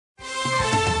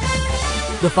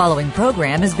The following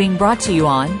program is being brought to you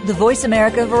on the Voice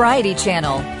America Variety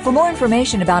Channel. For more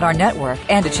information about our network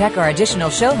and to check our additional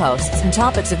show hosts and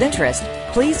topics of interest,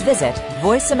 please visit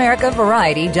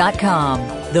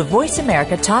voiceamericavariety.com. The Voice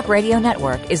America Talk Radio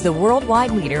Network is the worldwide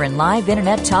leader in live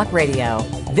Internet talk radio.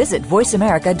 Visit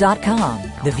voiceamerica.com.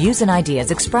 The views and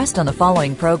ideas expressed on the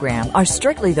following program are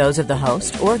strictly those of the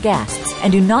host or guests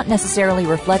and do not necessarily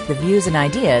reflect the views and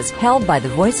ideas held by the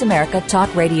Voice America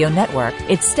Talk Radio Network,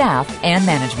 its staff, and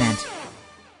management.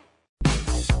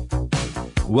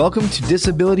 Welcome to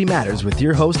Disability Matters with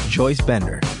your host, Joyce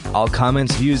Bender. All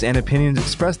comments, views, and opinions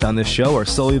expressed on this show are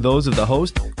solely those of the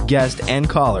host, guest, and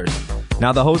callers.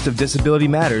 Now the host of Disability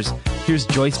Matters, here's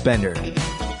Joyce Bender.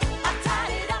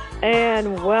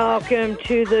 And welcome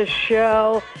to the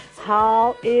show.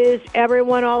 How is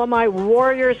everyone, all of my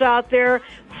warriors out there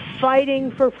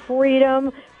fighting for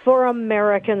freedom for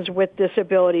Americans with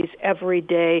disabilities every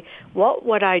day? What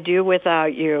would I do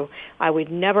without you? I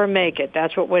would never make it.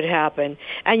 That's what would happen.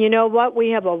 And you know what?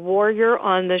 We have a warrior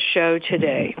on the show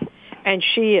today. And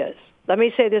she is, let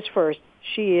me say this first,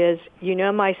 she is, you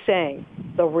know my saying,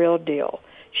 the real deal.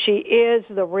 She is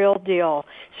the real deal.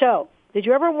 So, did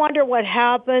you ever wonder what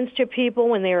happens to people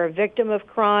when they are a victim of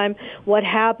crime? What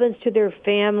happens to their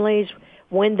families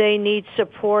when they need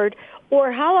support? Or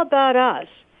how about us?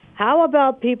 How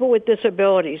about people with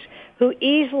disabilities who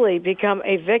easily become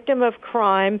a victim of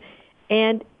crime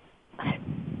and,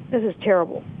 this is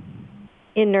terrible,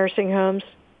 in nursing homes?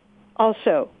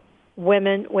 Also,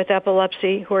 women with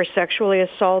epilepsy who are sexually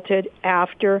assaulted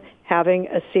after having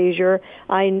a seizure.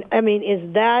 I mean,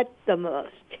 is that the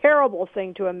most terrible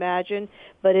thing to imagine,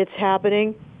 but it's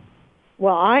happening?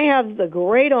 Well, I have the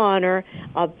great honor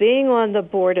of being on the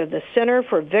board of the Center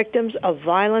for Victims of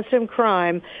Violence and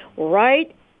Crime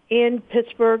right in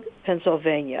Pittsburgh,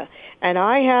 Pennsylvania. And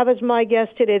I have as my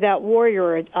guest today that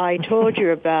warrior I told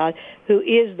you about, who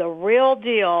is the real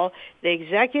deal, the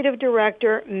executive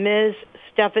director, Ms.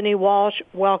 Stephanie Walsh.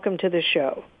 Welcome to the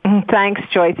show. Thanks,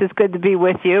 Joyce. It's good to be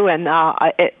with you. And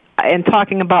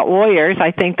talking about warriors,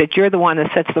 I think that you're the one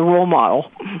that sets the role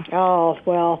model. Oh,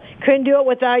 well, couldn't do it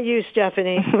without you,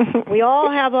 Stephanie. We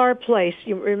all have our place.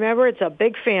 You remember, it's a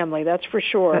big family, that's for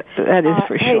sure. That is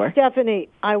for sure. Hey, Stephanie,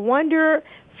 I wonder,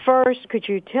 first, could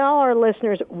you tell our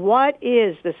listeners what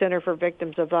is the Center for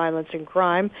Victims of Violence and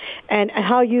Crime and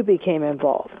how you became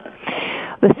involved?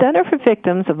 The Center for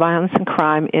Victims of Violence and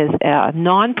Crime is a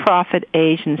nonprofit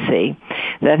agency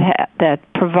that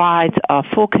provides a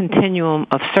full continuum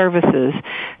of services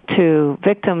to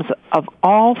victims of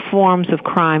all forms of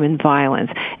crime and violence.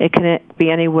 It can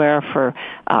be anywhere for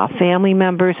family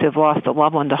members who have lost a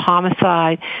loved one to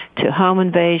homicide, to home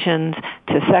invasions,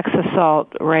 to sex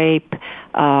assault, rape,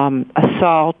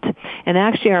 assault. And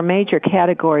actually our major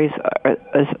categories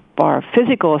are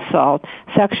physical assault,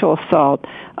 sexual assault,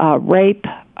 rape,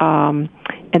 and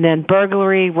then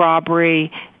burglary,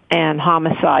 robbery, and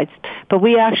homicides. But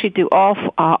we actually do all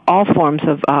forms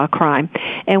of crime,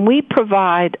 and we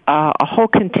provide a whole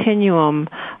continuum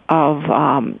of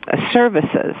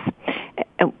services.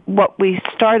 And what we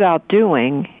start out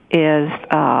doing is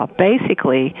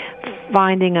basically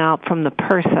finding out from the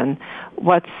person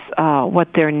what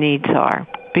their needs are,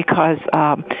 because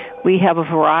we have a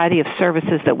variety of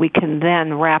services that we can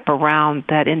then wrap around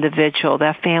that individual,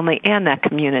 that family, and that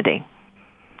community.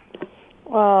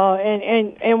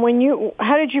 And when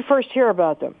how did you first hear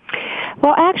about them?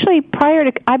 Well, actually,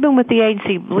 I've been with the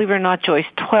agency, believe it or not, Joyce,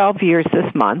 12 years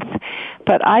this month,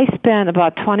 but I spent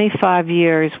about 25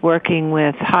 years working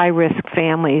with high-risk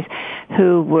families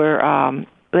who were,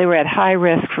 they were at high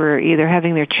risk for either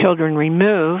having their children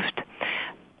removed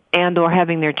and or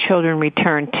having their children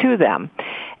returned to them.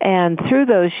 And through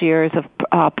those years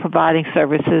of providing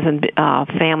services and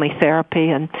family therapy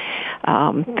and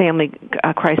family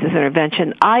crisis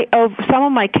intervention, some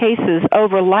of my cases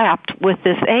overlapped with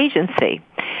this agency.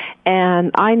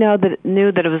 And I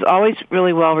knew that it was always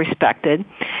really well respected.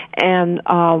 And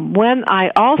when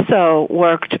I also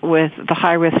worked with the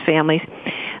high-risk families,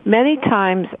 many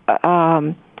times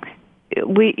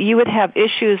you would have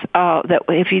issues that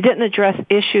if you didn't address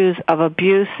issues of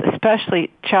abuse,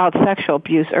 especially child sexual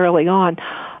abuse early on,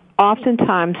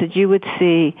 oftentimes that you would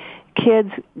see kids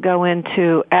go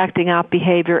into acting out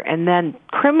behavior and then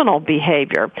criminal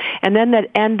behavior, and then that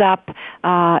end up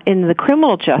in the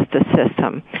criminal justice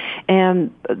system.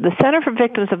 And the Center for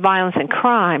Victims of Violence and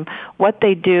Crime, what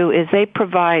they do is they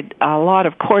provide a lot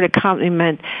of court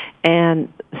accompaniment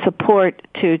and support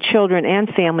to children and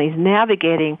families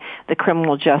navigating the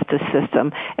criminal justice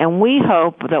system. And we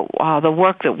hope that the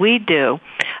work that we do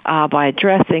by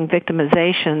addressing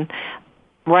victimization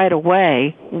right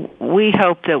away, we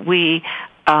hope that we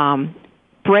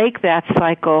break that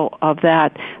cycle of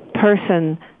that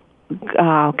person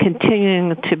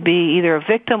continuing to be either a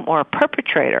victim or a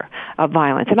perpetrator of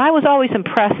violence. And I was always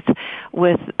impressed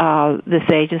with this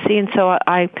agency, and so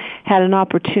I had an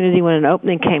opportunity when an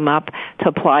opening came up to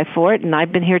apply for it, and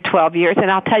I've been here 12 years, and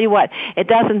I'll tell you what, it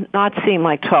doesn't not seem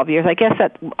like 12 years. I guess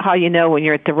that's how you know when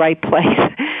you're at the right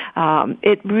place.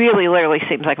 It really literally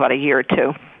seems like about a year or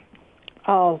two.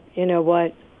 Oh, you know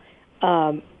what?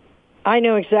 I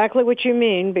know exactly what you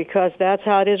mean because that's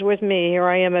how it is with me. Here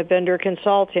I am at Bender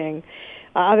Consulting.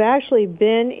 I've actually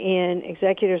been in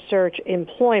executive search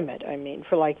employment,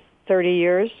 for like 30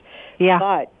 years. Yeah.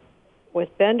 But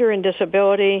with Bender and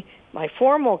Disability, my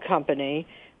formal company,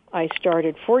 I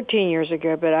started 14 years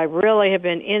ago, but I really have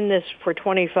been in this for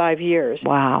 25 years.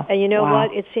 Wow. And you know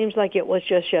what? It seems like it was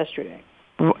just yesterday.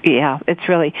 Yeah, it's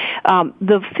really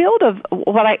the field of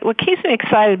what keeps me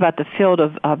excited about the field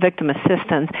of victim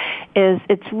assistance is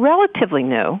it's relatively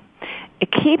new.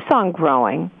 It keeps on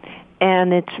growing,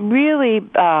 and it's really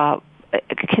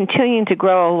continuing to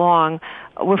grow along.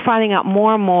 We're finding out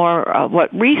more and more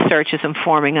what research is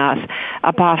informing us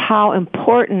about how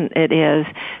important it is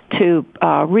to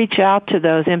reach out to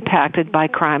those impacted by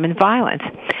crime and violence.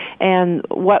 And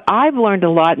what I've learned a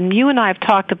lot, and you and I have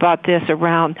talked about this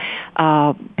around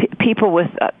people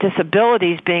with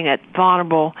disabilities being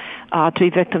vulnerable to be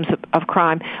victims of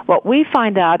crime. What we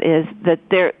find out is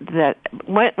that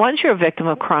once you're a victim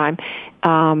of crime,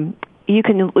 you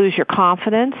can lose your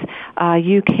confidence.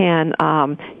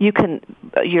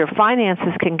 Your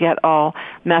finances can get all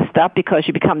messed up because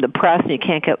you become depressed and you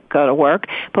can't go to work.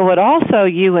 But what also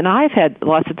you and I have had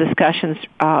lots of discussions.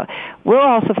 We're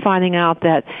also finding out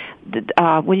that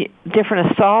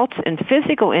different assaults and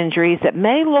physical injuries that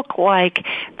may look like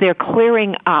they're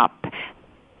clearing up,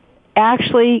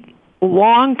 actually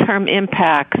long-term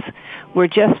impacts we're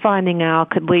just finding out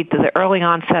could lead to the early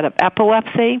onset of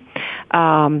epilepsy.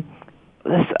 All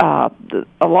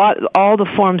the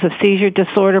forms of seizure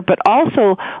disorder, but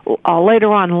also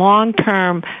later on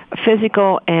long-term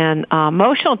physical and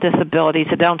emotional disabilities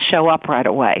that don't show up right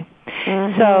away.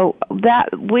 Mm-hmm. So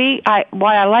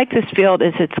why I like this field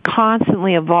is it's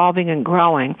constantly evolving and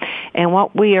growing, and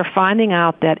what we are finding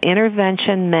out that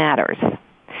intervention matters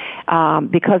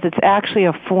because it's actually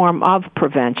a form of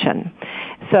prevention.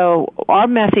 So our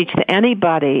message to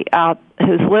anybody out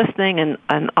who's listening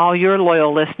and all your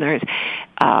loyal listeners,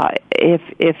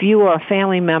 if you or a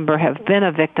family member have been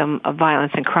a victim of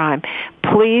violence and crime,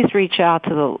 please reach out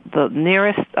to the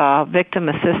nearest victim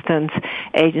assistance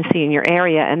agency in your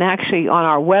area. And actually on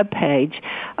our webpage,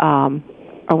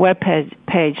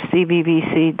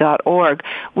 CVVC.org,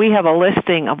 we have a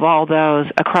listing of all those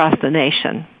across the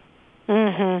nation.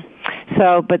 Mm-hmm.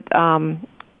 So, but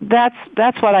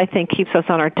that's what I think keeps us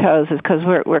on our toes, is because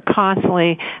we're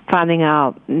constantly finding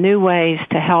out new ways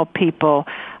to help people.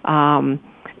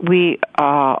 We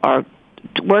are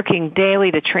working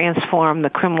daily to transform the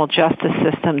criminal justice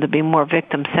system to be more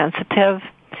victim sensitive.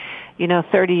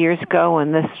 30 years ago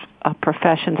when this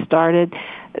profession started,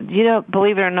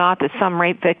 believe it or not, that some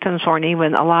rape victims weren't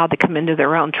even allowed to come into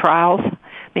their own trials.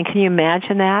 Can you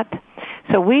imagine that?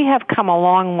 So we have come a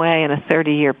long way in a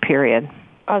 30-year period.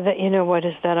 What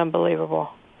is that unbelievable?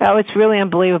 Oh, it's really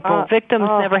unbelievable. Victims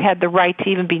never had the right to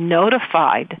even be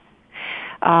notified.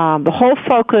 The whole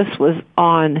focus was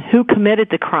on who committed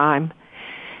the crime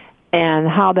and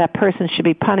how that person should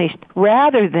be punished,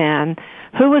 rather than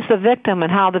who was the victim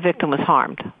and how the victim was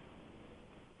harmed.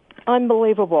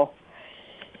 Unbelievable.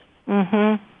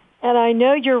 Mm-hmm. And I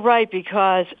know you're right,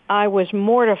 because I was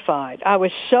mortified. I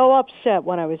was so upset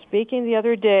when I was speaking the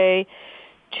other day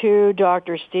to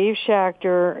Dr. Steve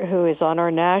Schachter, who is on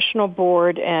our national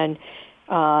board and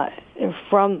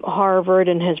from Harvard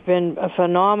and has been a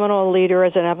phenomenal leader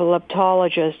as an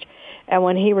epileptologist. And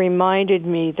when he reminded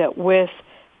me that with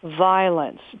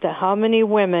violence, that how many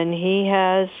women he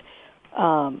has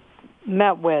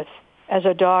met with as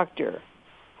a doctor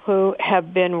who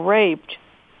have been raped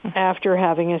after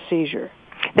having a seizure.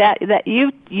 That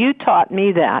you taught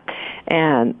me that,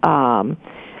 and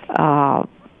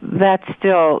that's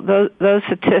still those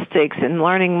statistics and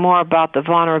learning more about the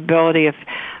vulnerability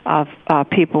of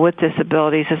people with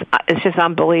disabilities is just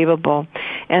unbelievable,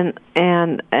 and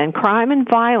crime and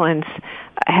violence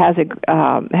has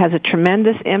a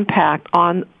tremendous impact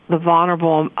on the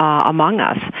vulnerable among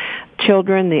us,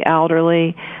 children, the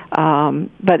elderly.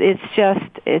 But it's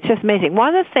just amazing.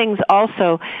 One of the things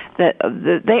also that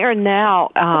they are now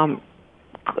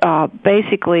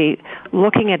basically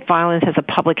looking at violence as a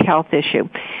public health issue,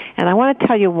 and I want to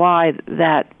tell you why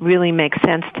that really makes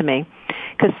sense to me.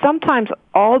 Because sometimes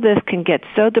all this can get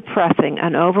so depressing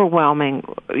and overwhelming,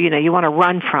 you want to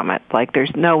run from it, like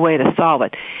there's no way to solve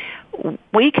it.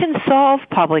 We can solve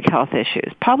public health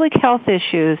issues. Public health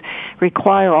issues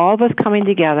require all of us coming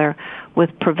together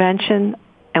with prevention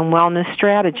and wellness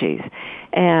strategies.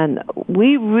 And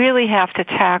we really have to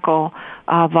tackle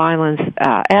violence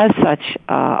as such,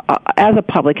 as a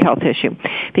public health issue,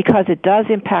 because it does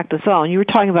impact us all. And you were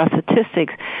talking about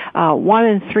statistics. 1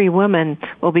 in 3 women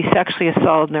will be sexually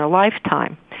assaulted in their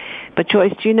lifetime. But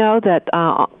Joyce, do you know that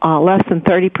less than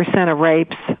 30% of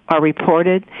rapes are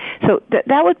reported? So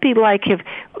that would be like if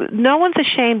no one's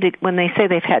ashamed when they say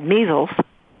they've had measles,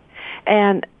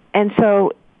 and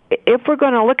so if we're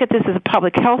going to look at this as a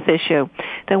public health issue,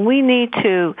 then we need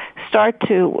to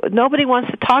nobody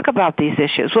wants to talk about these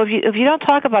issues. Well, if you don't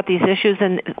talk about these issues,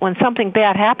 and when something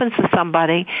bad happens to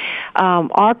somebody,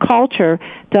 our culture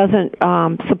doesn't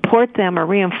support them or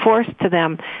reinforce to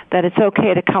them that it's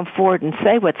okay to come forward and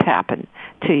say what's happened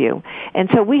to you. And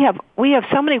so we have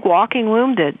so many walking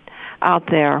wounded out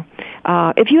there.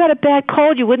 If you had a bad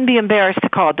cold, you wouldn't be embarrassed to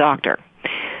call a doctor.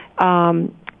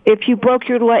 If you broke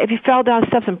your leg, if you fell down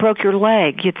steps and broke your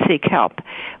leg, you'd seek help.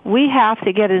 We have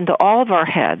to get into all of our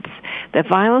heads that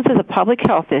violence is a public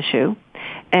health issue,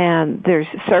 and there's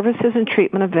services and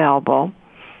treatment available,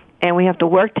 and we have to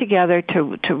work together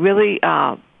to really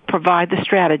provide the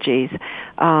strategies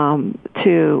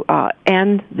to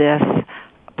end this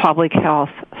public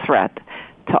health threat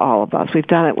to all of us. We've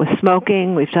done it with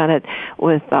smoking. We've done it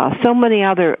with so many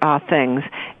other things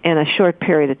in a short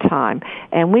period of time.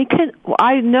 And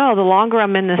I know the longer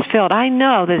I'm in this field, I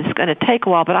know that it's going to take a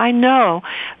while, but I know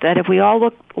that if we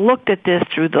all looked at this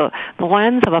through the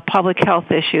lens of a public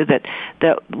health issue,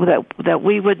 that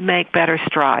we would make better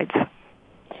strides.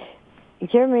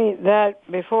 Give me that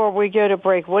before we go to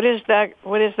break. What is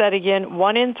that again?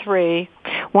 1 in 3.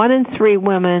 1 in 3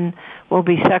 women will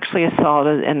be sexually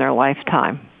assaulted in their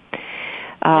lifetime.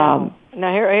 Now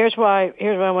here's what I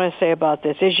want to say about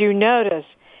this. As you notice,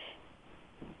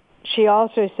 she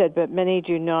also said, but many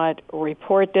do not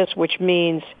report this, which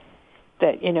means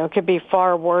that, it could be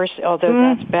far worse, although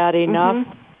that's bad enough.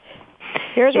 Mm-hmm.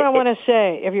 Here's what I want to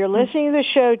say. If you're listening to the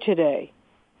show today,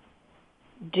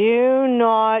 do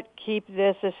not keep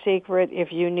this a secret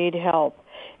if you need help.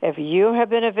 If you have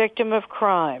been a victim of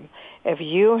crime, if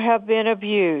you have been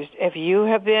abused, if you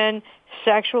have been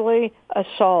sexually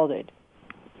assaulted,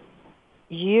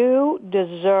 you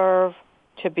deserve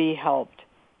to be helped.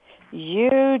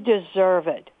 You deserve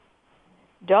it.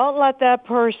 Don't let that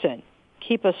person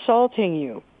keep assaulting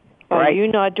you by you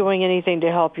not doing anything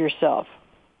to help yourself.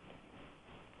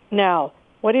 Now,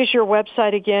 what is your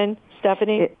website again,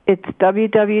 Stephanie? It's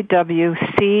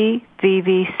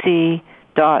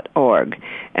www.cvvc.org,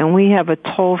 and we have a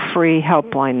toll-free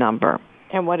helpline number.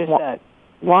 And what is that?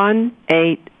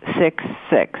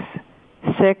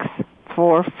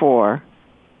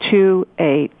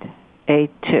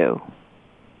 1-866-644-2882.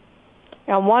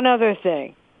 And one other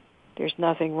thing, there's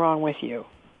nothing wrong with you.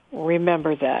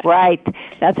 Remember that. Right.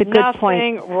 That's a good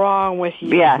point. Nothing wrong with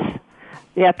you. Yes.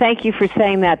 Yeah, thank you for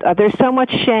saying that. There's so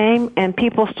much shame, and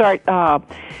people start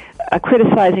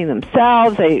criticizing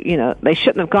themselves. They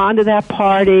shouldn't have gone to that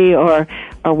party, or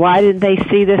why didn't they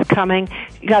see this coming?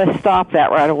 You got to stop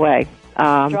that right away.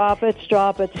 Stop it.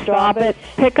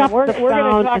 Pick up the phone We're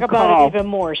going to talk about call. it even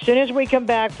more as soon as we come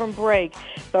back from break.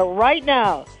 But right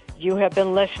now, you have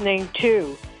been listening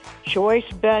to Joyce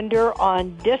Bender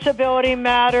on Disability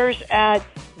Matters at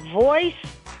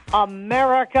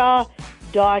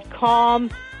VoiceAmerica.com.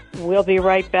 We'll be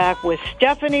right back with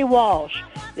Stephanie Walsh,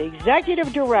 the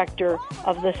Executive Director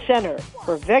of the Center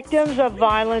for Victims of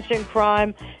Violence and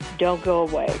Crime. Don't go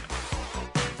away.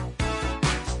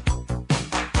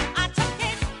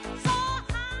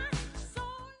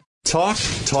 Talk.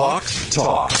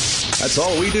 That's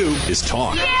all we do is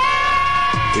talk.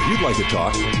 If you'd like to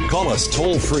talk, call us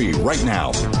toll-free right now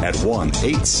at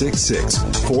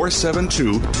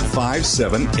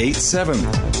 1-866-472-5787.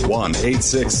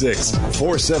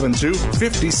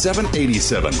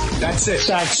 1-866-472-5787. That's it.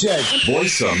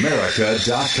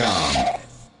 VoiceAmerica.com.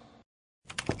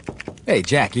 Hey,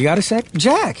 Jack, you got a sec?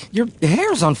 Jack, your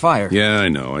hair's on fire. Yeah, I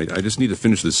know. I just need to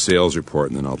finish this sales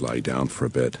report, and then I'll lie down for a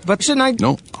bit. But shouldn't I?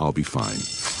 No, I'll be fine.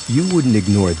 You wouldn't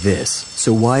ignore this,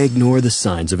 so why ignore the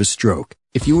signs of a stroke?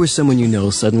 If you or someone you know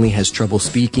suddenly has trouble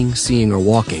speaking, seeing, or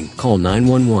walking, call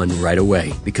 911 right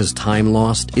away, because time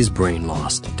lost is brain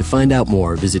lost. To find out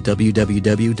more, visit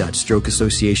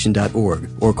www.strokeassociation.org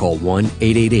or call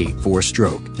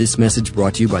 1-888-4STROKE. This message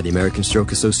brought to you by the American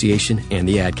Stroke Association and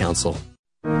the Ad Council.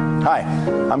 Hi,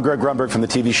 I'm Greg Grunberg from the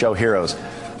TV show Heroes.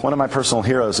 One of my personal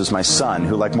heroes is my son,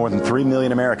 who, like more than 3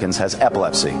 million Americans, has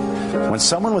epilepsy. When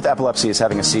someone with epilepsy is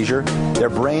having a seizure,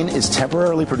 their brain is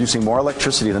temporarily producing more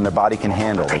electricity than their body can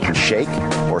handle. They can shake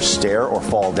or stare or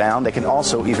fall down. They can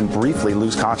also even briefly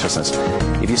lose consciousness.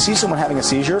 If you see someone having a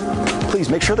seizure, please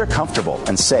make sure they're comfortable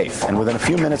and safe. And within a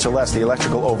few minutes or less, the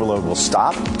electrical overload will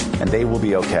stop and they will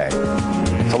be okay.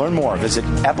 To learn more, visit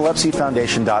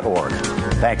epilepsyfoundation.org.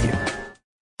 Thank you.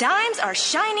 Dimes are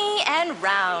shiny and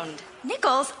round.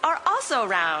 Nickels are also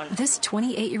round. This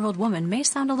 28-year-old woman may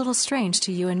sound a little strange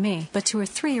to you and me, but to her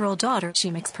 3-year-old daughter,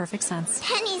 she makes perfect sense.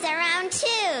 Pennies are round,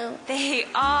 too. They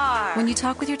are. When you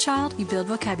talk with your child, you build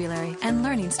vocabulary, and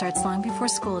learning starts long before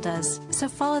school does. So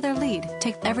follow their lead.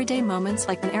 Take everyday moments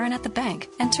like an errand at the bank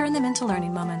and turn them into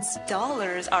learning moments.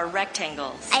 Dollars are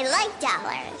rectangles. I like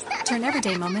dollars. Turn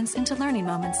everyday moments into learning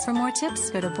moments. For more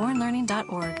tips, go to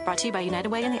bornlearning.org. Brought to you by United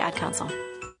Way and the Ad Council.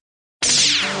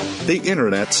 The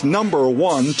Internet's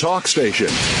 #1 talk station.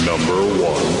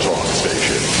 #1 talk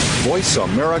station.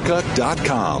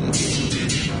 VoiceAmerica.com.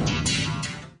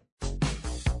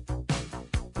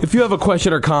 If you have a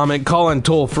question or comment, call in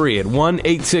toll free at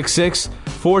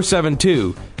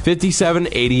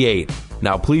 1-866-472-5788.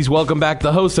 Now, please welcome back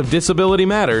the host of Disability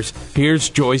Matters. Here's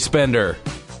Joyce Bender.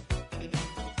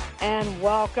 And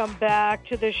welcome back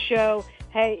to the show.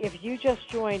 Hey, if you just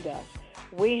joined us,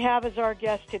 we have as our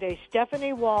guest today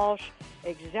Stephanie Walsh,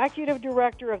 Executive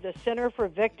Director of the Center for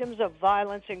Victims of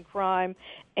Violence and Crime,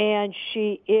 and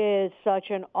she is such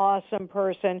an awesome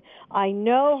person. I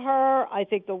know her. I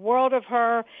think the world of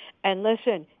her. And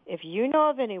listen, if you know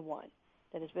of anyone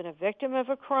that has been a victim of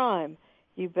a crime,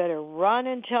 you better run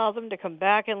and tell them to come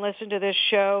back and listen to this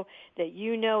show that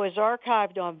you know is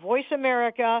archived on Voice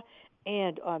America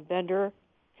and on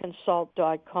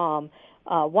BenderConsult.com.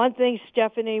 One thing,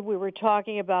 Stephanie, we were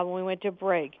talking about when we went to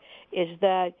break is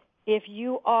that if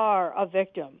you are a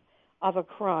victim of a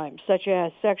crime, such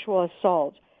as sexual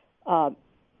assault,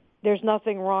 there's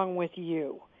nothing wrong with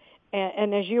you.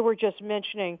 And as you were just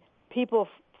mentioning, people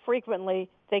frequently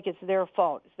think it's their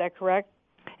fault. Is that correct?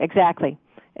 Exactly.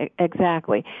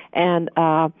 And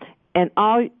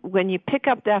when you pick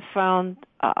up that phone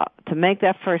to make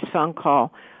that first phone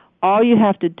call, all you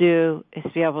have to do is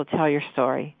be able to tell your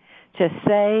story. Just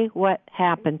say what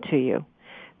happened to you.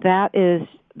 That's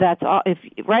all. If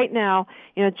right now,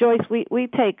 Joyce, we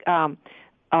take thousands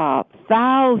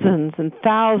and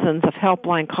thousands of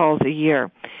helpline calls a year,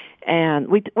 and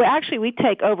we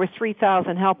take over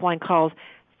 3,000 helpline calls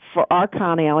for our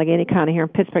county, Allegheny County here in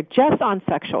Pittsburgh, just on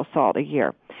sexual assault a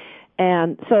year.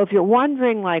 And so, if you're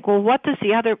wondering, like, well, what does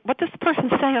the person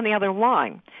say on the other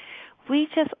line? We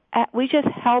just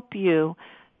help you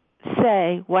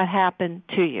say what happened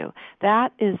to you.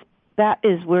 That is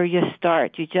where you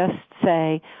start. You just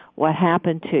say what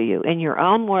happened to you in your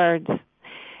own words,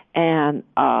 and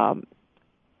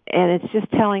it's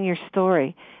just telling your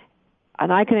story.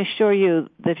 And I can assure you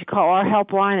that if you call our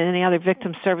helpline and any other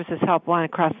victim services helpline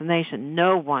across the nation,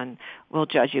 no one will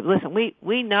judge you. Listen,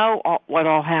 we know what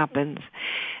all happens,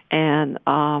 and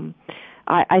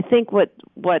I think what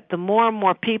the more and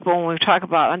more people, when we talk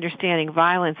about understanding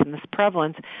violence and this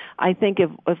prevalence, I think if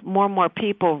more and more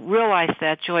people realize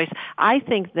that, Joyce, I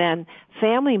think then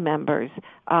family members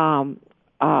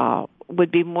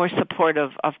would be more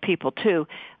supportive of people too,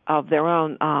 of their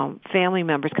own family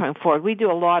members coming forward. We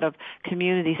do a lot of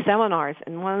community seminars,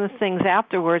 and one of the things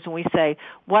afterwards when we say,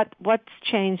 what's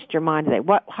changed your mind today?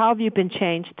 How have you been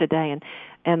changed today?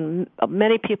 And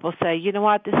many people say, you know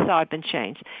what, this is how I've been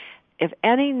changed. If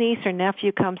any niece or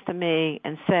nephew comes to me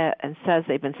and says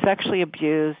they've been sexually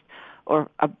abused or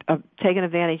taken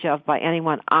advantage of by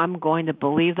anyone, I'm going to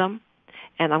believe them,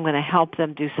 and I'm going to help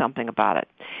them do something about it.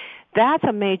 That's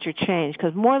a major change,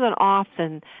 because more than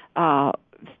often,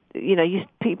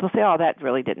 people say, "Oh, that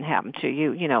really didn't happen to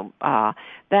you."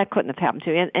 That couldn't have happened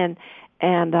to you.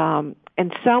 And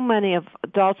so many of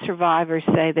adult survivors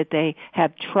say that they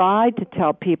have tried to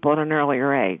tell people at an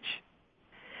earlier age,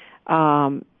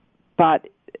 but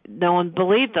no one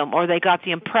believed them, or they got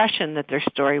the impression that their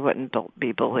story wouldn't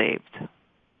be believed.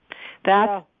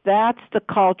 That's the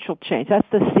cultural change. That's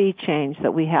the sea change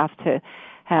that we have to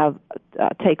have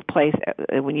take place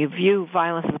when you view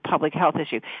violence as a public health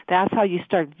issue. That's how you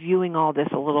start viewing all this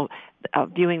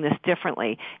viewing this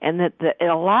differently, and that it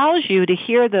allows you to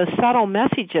hear those subtle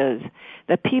messages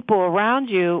that people around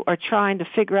you are trying to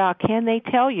figure out. Can they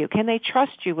tell you? Can they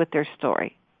trust you with their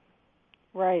story?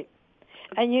 Right.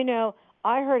 And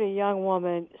I heard a young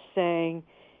woman saying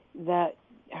that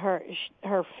her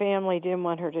family didn't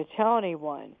want her to tell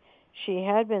anyone. She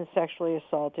had been sexually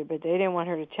assaulted, but they didn't want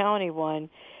her to tell anyone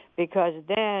because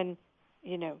then,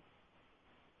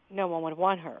 no one would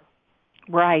want her.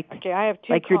 Right. Okay, I have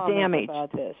two like you're comments damaged.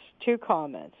 about this. 2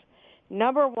 comments.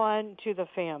 Number one, to the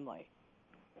family.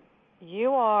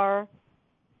 You are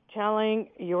telling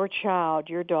your child,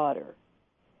 your daughter,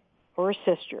 or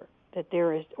sister, that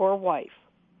there is, or wife,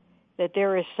 that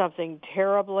there is something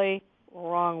terribly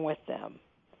wrong with them.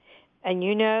 And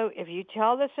you know, if you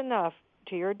tell this enough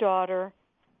to your daughter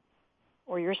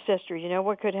or your sister, you know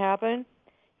what could happen?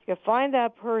 You could find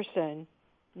that person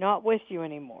not with you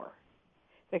anymore.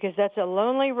 Because that's a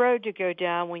lonely road to go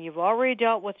down when you've already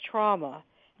dealt with trauma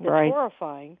that's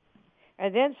horrifying,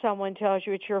 and then someone tells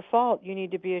you it's your fault, you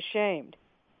need to be ashamed.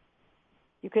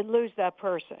 You could lose that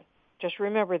person. Just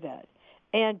remember that.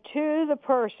 And to the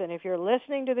person, if you're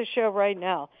listening to the show right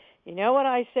now, you know what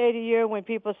I say to you when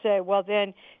people say, well,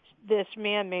 then this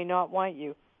man may not want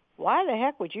you. Why the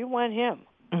heck would you want him?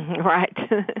 Right.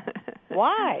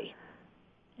 Why?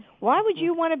 Why would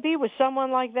you want to be with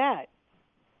someone like that?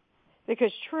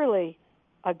 Because truly,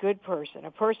 a good person,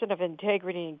 a person of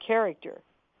integrity and character,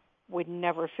 would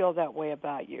never feel that way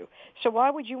about you. So why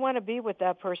would you want to be with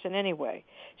that person anyway?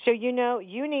 So you know,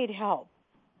 you need help.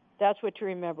 That's what to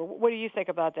remember. What do you think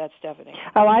about that, Stephanie?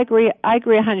 Oh, I agree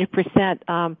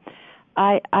 100%.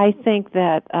 I think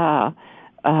that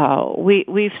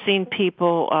we've seen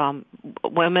people,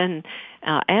 women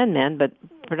and men, but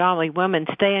predominantly women,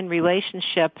 stay in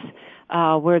relationships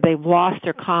where they've lost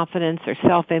their confidence, their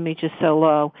self-image is so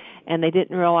low, and they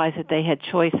didn't realize that they had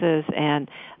choices, and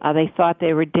they thought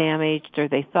they were damaged, or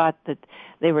they thought that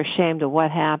they were ashamed of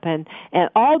what happened. And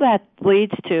all that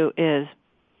leads to is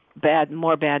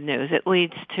more bad news. It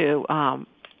leads to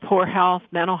poor health,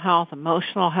 mental health,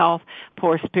 emotional health,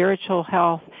 poor spiritual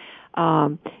health.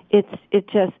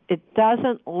 It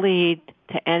doesn't lead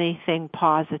to anything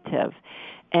positive.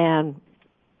 And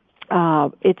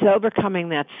it's overcoming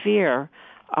that fear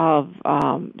of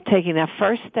taking that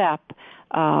first step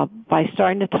by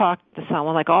starting to talk to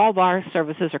someone. Like, all of our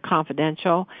services are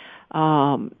confidential,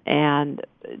 and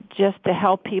just to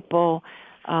help people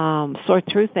sort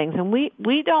through things. And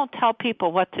we don't tell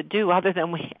people what to do, other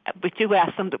than we do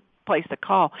ask them to place a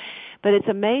call. But it's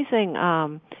amazing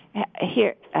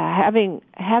here having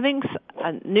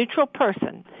a neutral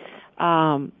person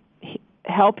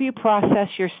help you process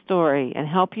your story and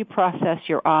help you process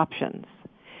your options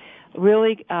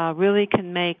really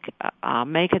can make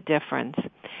a difference.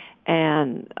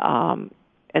 And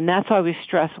that's why we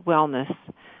stress wellness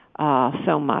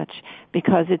so much,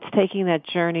 because it's taking that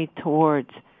journey towards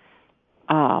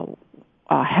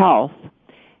health.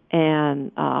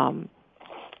 And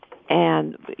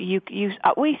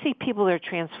we see people that are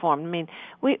transformed. I mean,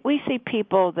 we see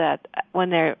people that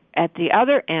when they're at the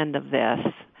other end of this,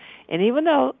 and even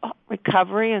though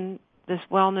recovery and this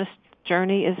wellness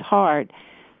journey is hard,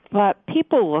 but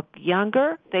people look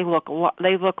younger. They look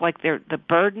like the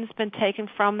burden's been taken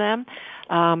from them.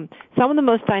 Some of the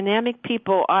most dynamic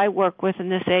people I work with in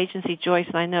this agency, Joyce,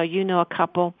 and I know you know a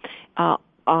couple on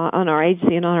our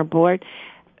agency and on our board,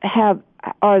 are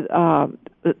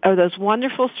those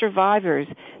wonderful survivors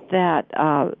that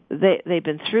they've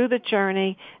been through the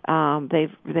journey.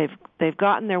 They've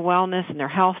gotten their wellness and their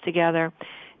health together.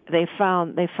 They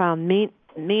found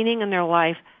meaning in their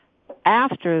life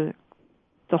after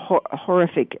the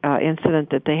horrific incident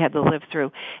that they had to live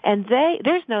through, and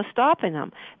there's no stopping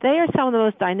them. They are some of the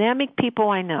most dynamic people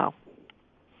I know.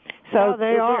 So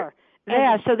they are.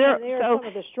 Yeah, so they are some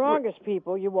of the strongest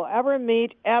people you will ever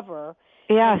meet, ever.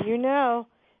 Yes. And you know,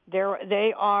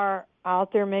 they are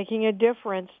out there making a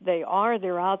difference. They're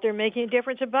out there making a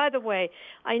difference. And by the way,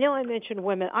 I know I mentioned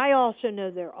women. I also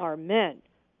know there are men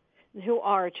who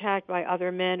are attacked by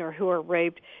other men or who are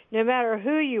raped. No matter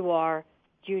who you are,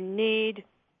 you need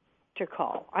to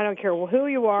call. I don't care who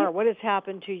you are or what has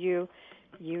happened to you.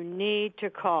 You need to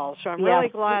call. So I'm really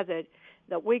glad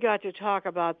that we got to talk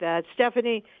about that.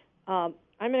 Stephanie, I'm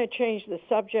going to change the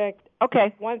subject.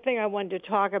 Okay. One thing I wanted to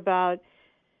talk about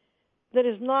that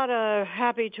is not a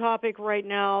happy topic right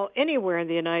now anywhere in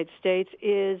the United States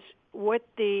is what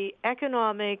the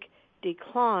economic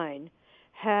decline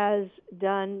has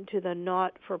done to the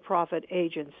not-for-profit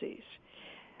agencies.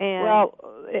 And what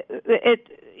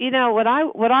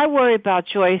I worry about,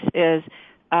 Joyce, is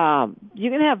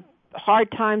you can have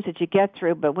hard times that you get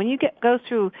through, but when you go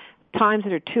through times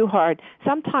that are too hard,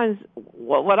 sometimes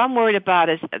what I'm worried about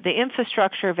is the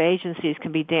infrastructure of agencies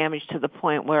can be damaged to the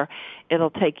point where it'll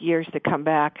take years to come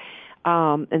back,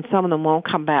 and some of them won't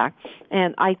come back.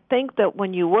 And I think that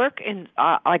when you work in,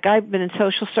 like I've been in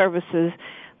social services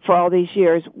for all these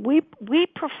years, we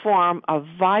perform a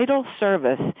vital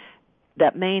service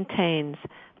that maintains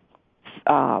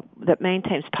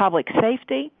public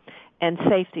safety and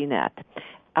safety net.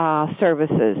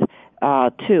 services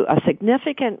to a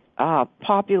significant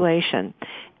population.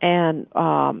 And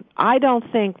I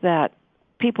don't think that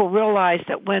people realize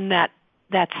that when that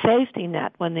safety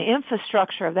net, when the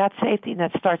infrastructure of that safety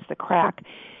net starts to crack,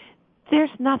 there's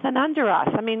nothing under us.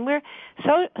 I mean,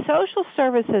 social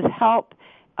services help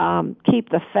keep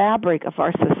the fabric of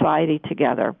our society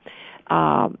together.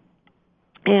 And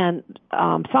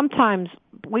sometimes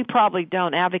we probably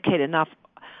don't advocate enough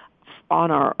on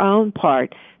our own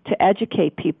part to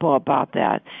educate people about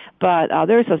that. But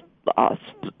there's a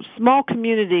small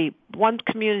community, one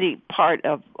community part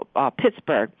of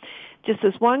Pittsburgh, just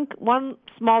this one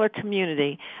smaller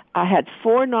community, had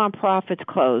 4 nonprofits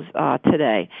close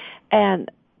today, and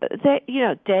they,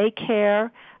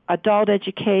 daycare, adult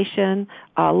education,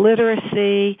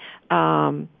 literacy,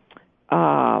 some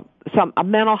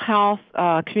mental health,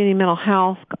 community mental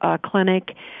health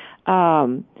clinic.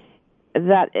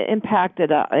 That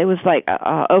impacted, it was like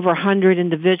over 100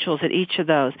 individuals at each of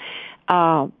those,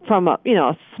 from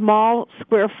a small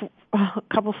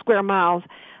couple square miles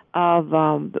of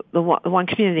the one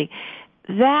community.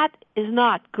 That is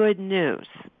not good news,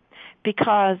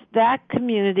 because that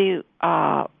community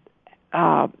now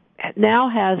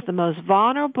has the most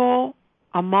vulnerable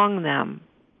among them,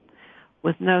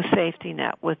 with no safety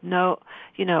net, with no,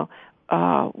 these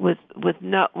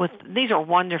are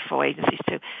wonderful agencies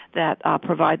too that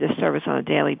provide this service on a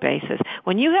daily basis.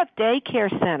 When you have daycare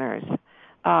centers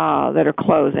that are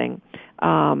closing,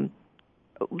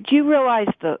 do you realize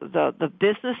the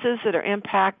businesses that are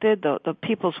impacted, the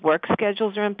people's work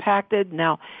schedules are impacted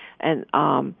now, and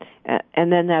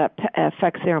then that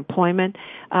affects their employment?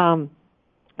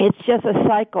 It's just a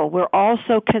cycle. We're all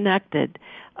so connected.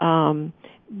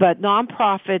 But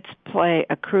nonprofits play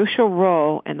a crucial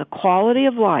role in the quality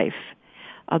of life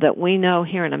that we know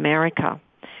here in America.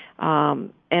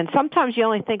 And sometimes you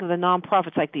only think of the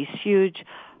nonprofits like these huge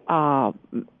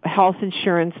health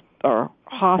insurance or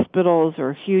hospitals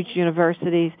or huge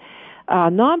universities.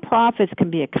 Nonprofits can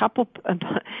be a couple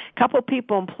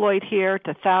people employed here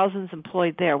to thousands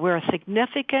employed there. We're a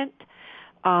significant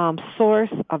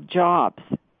source of jobs.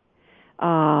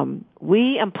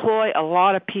 We employ a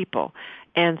lot of people.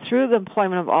 And through the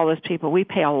employment of all those people, we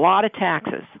pay a lot of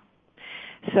taxes.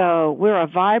 So we're a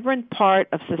vibrant part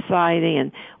of society,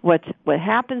 and what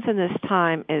happens in this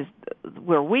time is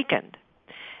we're weakened.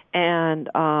 And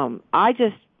I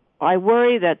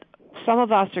worry that some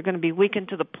of us are going to be weakened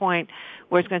to the point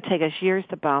where it's going to take us years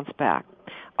to bounce back.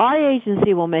 Our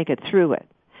agency will make it through it,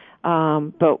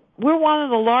 but we're one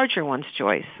of the larger ones,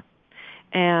 Joyce.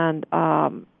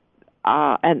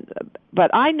 But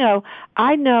I know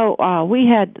we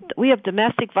have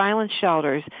domestic violence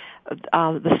shelters.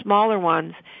 The smaller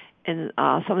ones in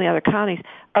some of the other counties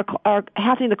are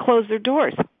having to close their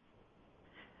doors.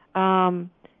 That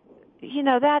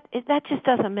just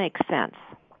doesn't make sense.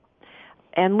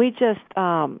 And we just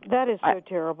that is so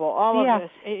terrible. All of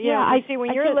this. I see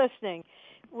when you're listening.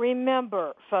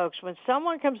 Remember, folks, when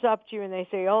someone comes up to you and they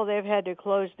say, "Oh, they've had to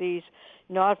close these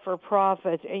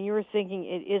not-for-profits," and you're thinking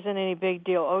it isn't any big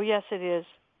deal. Oh, yes, it is.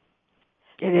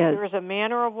 It is. There is a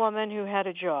man or a woman who had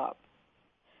a job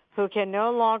who can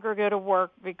no longer go to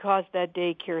work because that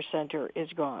daycare center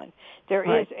is gone. There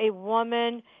is a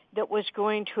woman that was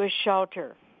going to a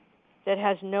shelter that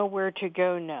has nowhere to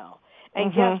go now.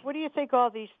 And guess, what do you think all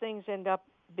these things end up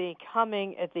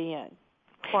becoming at the end?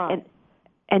 Crime.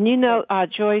 And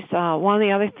Joyce, one of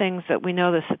the other things that we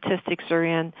know the statistics are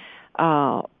in,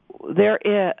 there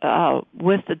is,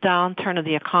 with the downturn of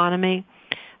the economy,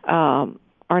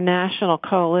 our national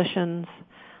coalitions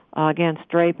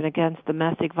against rape and against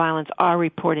domestic violence are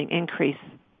reporting increased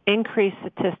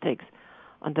statistics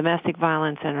on domestic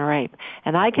violence and rape.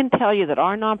 And I can tell you that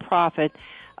our nonprofit,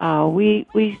 we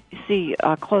see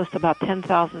close to about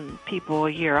 10,000 people a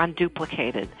year,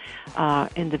 unduplicated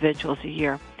individuals a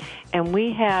year. And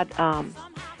we had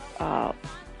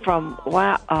from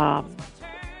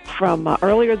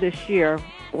earlier this year,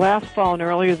 last fall and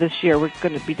earlier this year, we're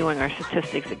going to be doing our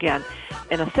statistics again.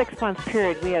 In a 6-month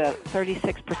period, we had a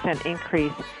 36%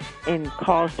 increase in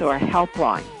calls to our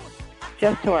helpline,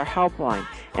 just to our helpline.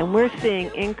 And we're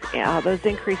seeing those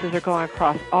increases are going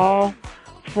across all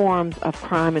forms of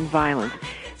crime and violence.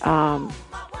 And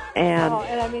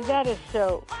I mean, that is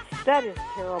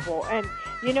terrible. And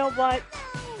you know what?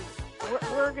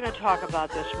 We're going to talk about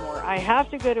this more. I have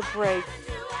to go to break,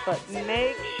 but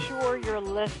make sure you're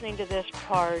listening to this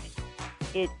part.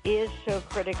 It is so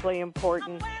critically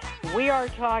important. We are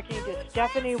talking to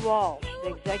Stephanie Walsh,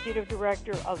 the Executive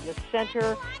Director of the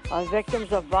Center on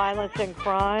Victims of Violence and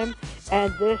Crime,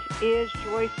 and this is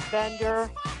Joyce Bender,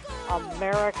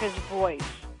 America's Voice.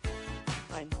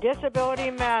 I on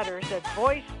Disability Matters at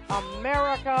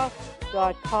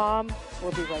voiceamerica.com.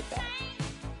 We'll be right back.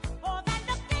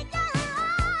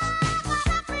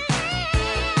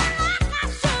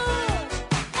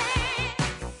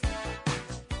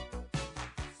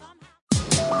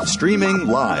 Streaming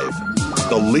live,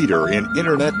 the leader in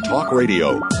Internet talk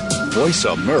radio,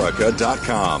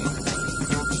 voiceamerica.com.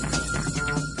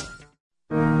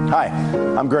 Hi,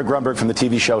 I'm Greg Grunberg from the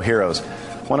TV show Heroes.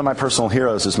 One of my personal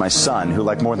heroes is my son, who,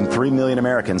 like more than 3 million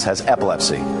Americans, has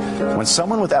epilepsy. When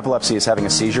someone with epilepsy is having a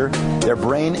seizure, their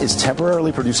brain is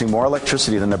temporarily producing more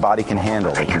electricity than their body can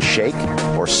handle. They can shake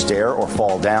or stare or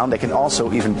fall down. They can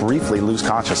also even briefly lose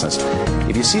consciousness.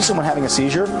 If you see someone having a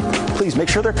seizure, please make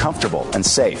sure they're comfortable and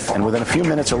safe. And within a few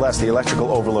minutes or less, the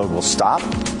electrical overload will stop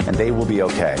and they will be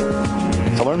okay.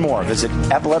 To learn more, visit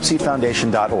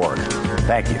epilepsyfoundation.org.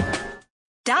 Thank you.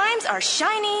 Dimes are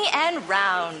shiny and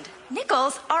round.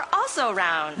 Nickels are also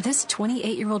round. This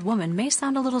 28-year-old woman may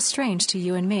sound a little strange to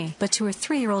you and me, but to her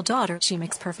 3-year-old daughter, she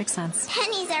makes perfect sense.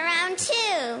 Pennies are round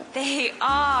too. They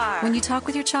are. When you talk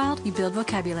with your child, you build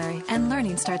vocabulary, and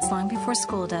learning starts long before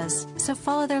school does. So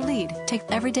follow their lead. Take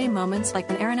everyday moments like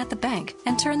an errand at the bank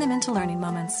and turn them into learning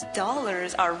moments.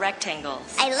 Dollars are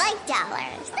rectangles. I like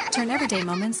dollars. Turn everyday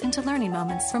moments into learning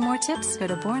moments. For more tips, go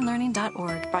to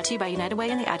bornlearning.org. Brought to you by United Way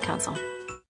and the Ad Council.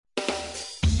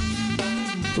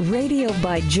 Radio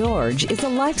by George is a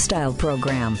lifestyle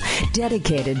program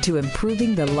dedicated to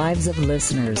improving the lives of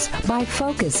listeners by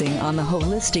focusing on the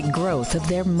holistic growth of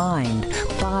their mind,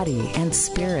 body, and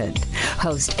spirit.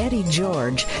 Host Eddie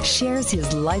George shares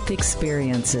his life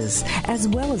experiences as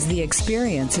well as the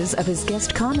experiences of his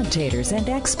guest commentators and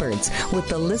experts with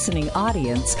the listening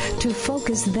audience to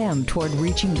focus them toward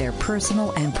reaching their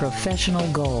personal and professional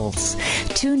goals.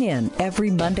 Tune in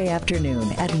every Monday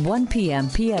afternoon at 1 p.m.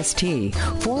 PST,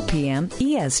 4 p.m.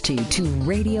 EST to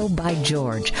Radio by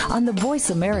George on the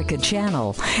Voice America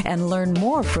channel and learn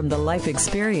more from the life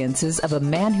experiences of a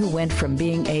man who went from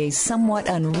being a somewhat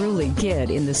unruly kid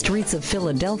in the streets of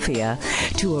Philadelphia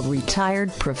to a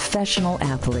retired professional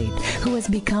athlete who has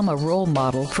become a role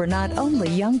model for not only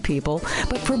young people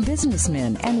but for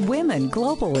businessmen and women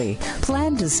globally.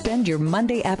 Plan to spend your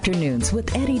Monday afternoons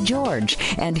with Eddie George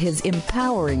and his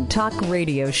empowering talk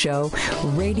radio show,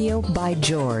 Radio by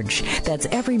George. That's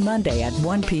every Monday at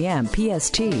 1 p.m.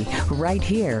 PST, right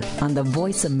here on the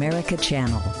Voice America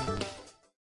channel.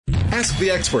 Ask the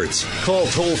experts. Call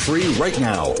toll-free right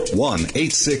now,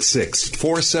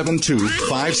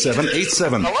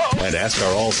 1-866-472-5787. And ask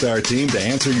our All-Star team to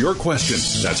answer your question.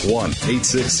 That's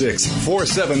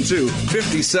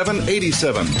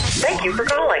 1-866-472-5787. Thank you for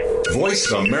calling.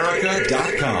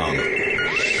 VoiceAmerica.com.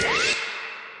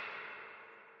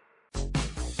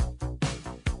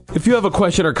 If you have a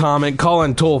question or comment, call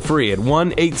in toll-free at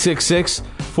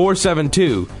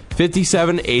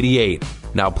 1-866-472-5788.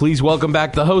 Now, please welcome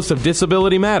back the host of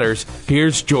Disability Matters.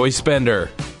 Here's Joyce Bender.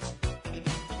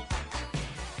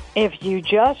 If you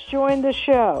just joined the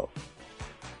show,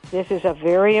 this is a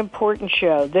very important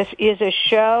show. This is a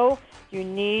show you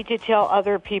need to tell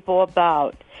other people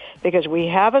about because we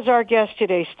have as our guest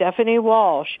today Stephanie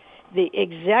Walsh, the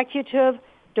Executive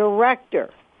Director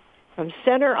from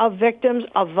Center of Victims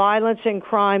of Violence and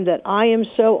Crime that I am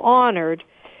so honored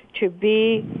to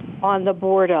be on the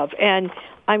board of. And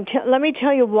let me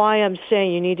tell you why I'm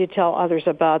saying you need to tell others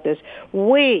about this.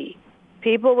 We,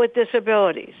 people with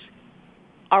disabilities,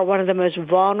 are one of the most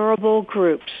vulnerable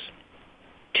groups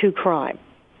to crime.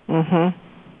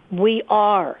 Mm-hmm. We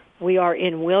are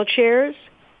in wheelchairs.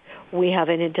 We have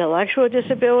an intellectual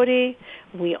disability.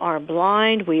 We are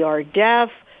blind. We are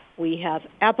deaf. We have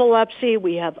epilepsy.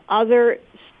 We have other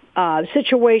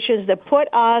situations that put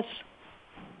us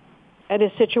at a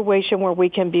situation where we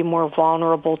can be more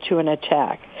vulnerable to an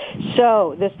attack.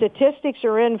 So the statistics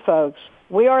are in, folks.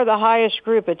 We are the highest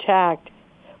group attacked.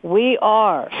 We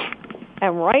are.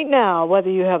 And right now, whether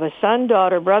you have a son,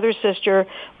 daughter, brother, sister,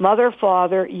 mother,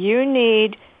 father, you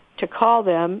need to call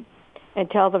them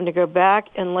and tell them to go back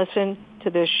and listen to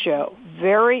this show.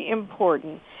 Very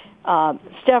important.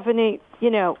 Stephanie,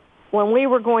 when we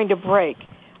were going to break,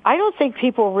 I don't think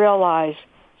people realize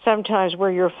sometimes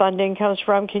where your funding comes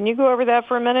from. Can you go over that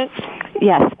for a minute?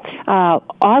 Yes.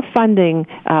 Our funding,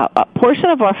 a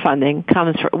portion of our funding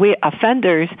comes from,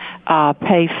 offenders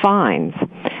pay fines,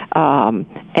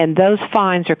 and those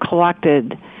fines are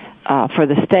collected for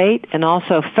the state and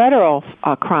also federal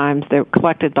crimes. They're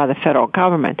collected by the federal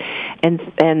government, and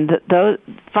those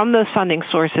from those funding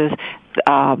sources,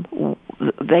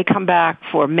 they come back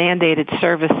for mandated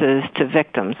services to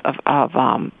victims of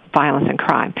violence and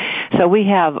crime. So we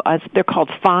have, they're called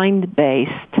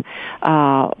fine-based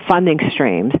funding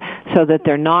streams, so that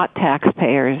they're not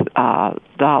taxpayers'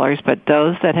 dollars, but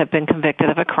those that have been convicted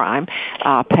of a crime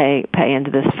pay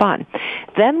into this fund.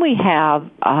 Then we have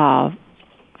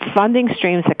funding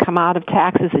streams that come out of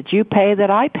taxes that you pay,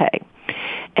 that I pay.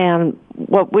 And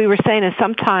what we were saying is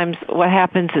sometimes what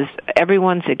happens is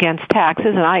everyone's against taxes,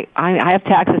 and I have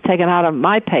taxes taken out of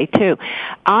my pay too.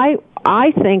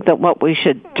 I think that what we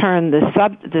should turn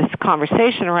this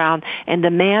conversation around and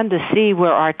demand to see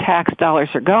where our tax dollars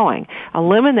are going.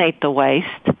 Eliminate the waste.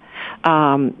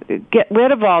 Get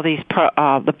rid of all these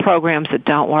the programs that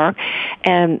don't work,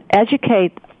 and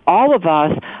educate all of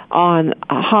us on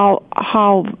how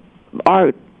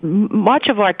much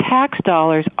of our tax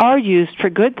dollars are used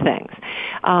for good things.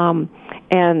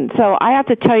 And so I have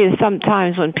to tell you,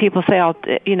 sometimes when people say, as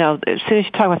soon as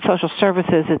you talk about social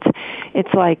services,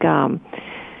 it's like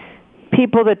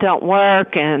people that don't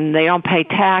work and they don't pay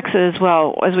taxes.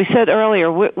 Well, as we said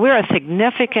earlier, we're a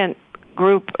significant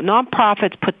group.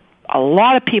 Nonprofits put a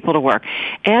lot of people to work,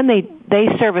 and they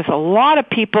service a lot of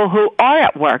people who are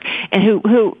at work and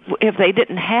who if they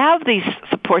didn't have these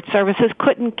support services,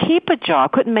 couldn't keep a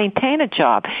job, couldn't maintain a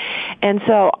job. And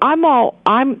so I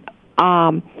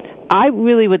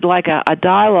really would like a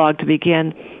dialogue to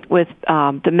begin with,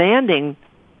 demanding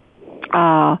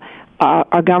our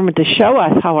government to show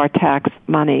us how our tax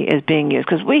money is being used,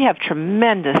 because we have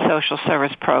tremendous social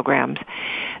service programs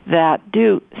that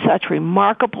do such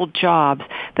remarkable jobs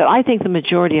that I think the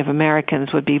majority of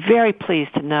Americans would be very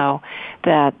pleased to know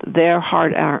that their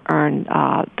hard-earned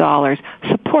dollars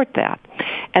support that.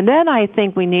 And then I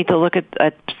think we need to look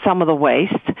at some of the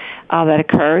waste that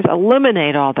occurs,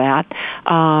 eliminate all that,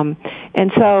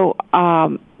 and so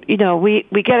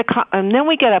we get and then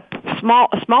we get a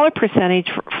smaller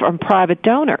percentage from private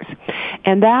donors,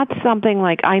 and that's something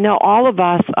like, I know all of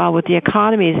us with the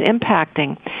economy is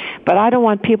impacting, but I don't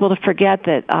want people to forget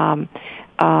that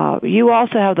you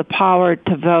also have the power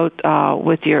to vote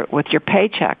with your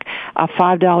paycheck. A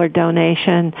 $5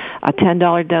 donation, a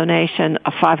 $10 donation,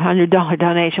 a $500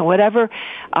 donation, whatever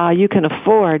you can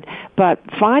afford. But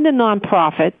find a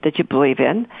nonprofit that you believe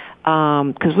in,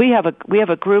 because we have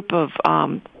a group of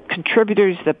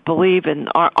contributors that believe in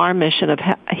our mission of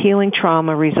healing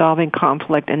trauma, resolving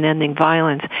conflict, and ending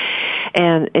violence.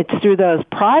 And it's through those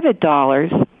private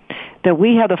dollars that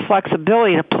we have the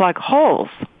flexibility to plug holes.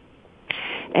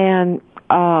 And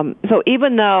so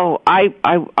even though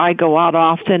I go out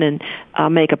often and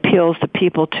make appeals to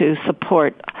people to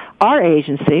support our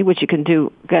agency, which you can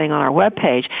do getting on our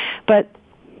webpage, but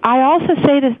I also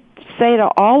say to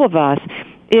all of us,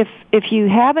 if you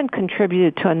haven't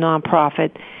contributed to a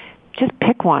nonprofit, just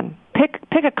pick one. Pick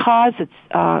a cause that's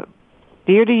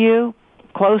dear to you,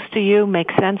 close to you,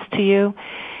 makes sense to you,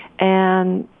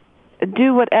 and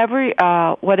do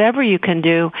whatever you can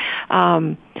do.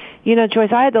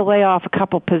 Joyce, I had to lay off a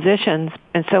couple positions,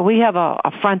 and so we have a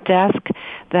front desk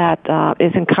that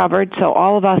isn't covered. So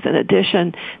all of us, in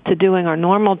addition to doing our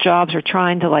normal jobs, are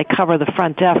trying to cover the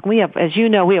front desk. We have, as you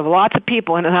know, we have lots of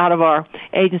people in and out of our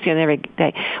agency on every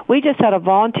day. We just had a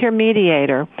volunteer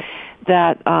mediator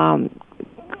that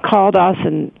called us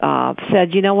and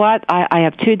said, you know what, I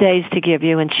have 2 days to give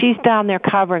you, and she's down there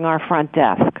covering our front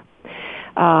desk.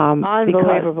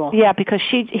 Unbelievable. Because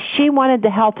she wanted to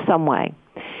help some way.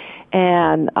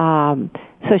 And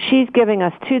so she's giving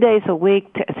us 2 days a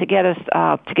week to get us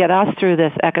through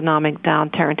this economic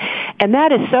downturn, and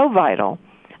that is so vital.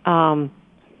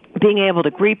 Being able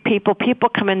to greet people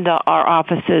come into our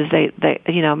offices. They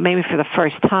maybe for the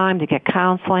first time to get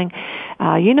counseling.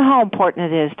 You know how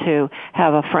important it is to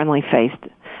have a friendly face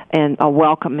and a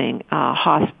welcoming,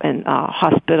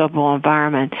 hospitable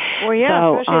environment. Well,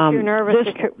 yeah, especially if you're nervous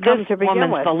to come to begin with. This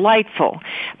woman's delightful.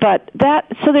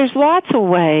 So there's lots of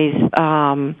ways.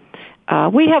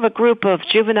 We have a group of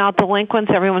juvenile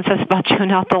delinquents. Everyone says about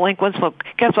juvenile delinquents. Well,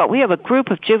 guess what? We have a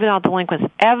group of juvenile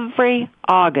delinquents every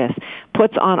August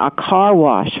puts on a car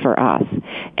wash for us,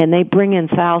 and they bring in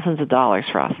thousands of dollars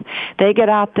for us. They get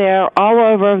out there all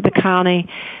over the county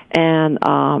and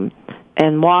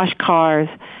wash cars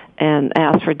and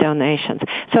ask for donations.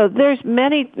 So there's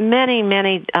many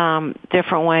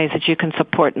different ways that you can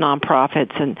support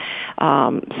nonprofits, and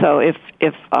so if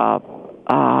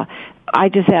I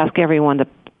just ask everyone to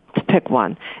pick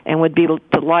one, and would be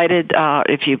delighted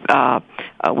if you.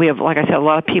 We have, like I said, a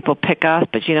lot of people pick us,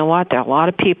 but you know what? There are a lot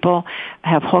of people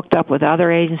have hooked up with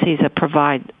other agencies that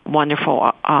provide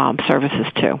wonderful services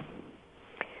too.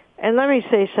 And let me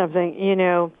say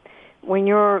something. When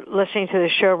you're listening to the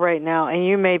show right now, and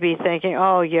you may be thinking,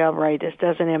 "Oh, yeah, right, this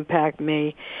doesn't impact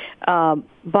me,"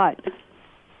 but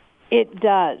It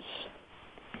does.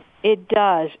 It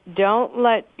does. Don't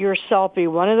let yourself be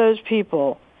one of those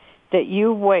people that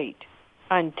you wait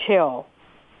until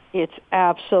it's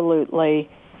absolutely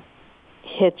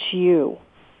hits you.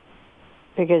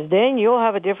 Because then you'll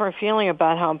have a different feeling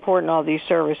about how important all these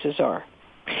services are.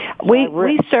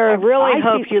 We serve. I really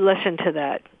hope you listen to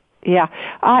that. Yeah,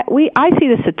 I see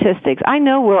the statistics. I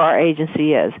know where our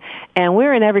agency is, and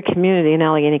we're in every community in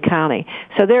Allegheny County.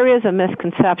 So there is a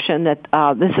misconception that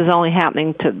this is only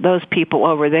happening to those people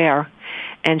over there,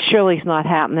 and surely it's not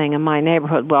happening in my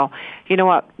neighborhood. Well, you know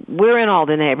what? We're in all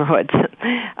the neighborhoods,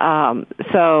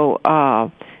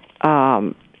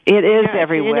 it is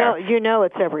everywhere. You know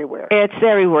it's everywhere. It's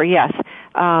everywhere, yes.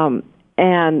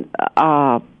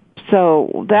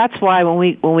 So that's why when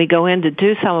we go in to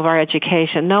do some of our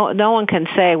education, no one can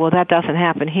say, well, that doesn't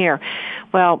happen here.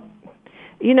 Well,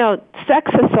 you know,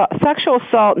 sexual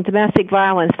assault and domestic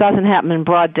violence doesn't happen in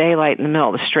broad daylight in the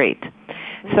middle of the street.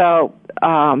 So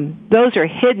those are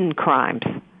hidden crimes.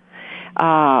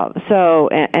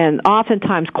 And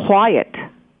oftentimes quiet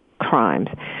crimes,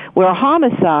 where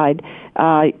homicide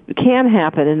can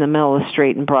happen in the middle of the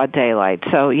street in broad daylight.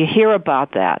 So you hear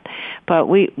about that, but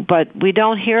we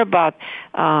don't hear about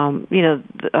what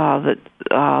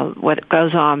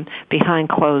goes on behind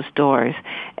closed doors.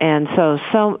 And so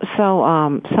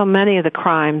many of the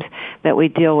crimes that we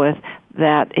deal with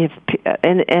that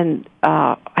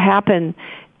happen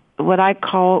what I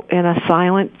call in a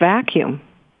silent vacuum.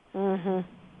 Mhm.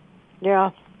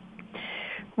 Yeah.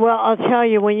 Well, I'll tell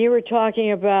you, when you were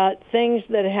talking about things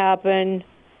that happen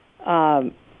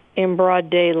in broad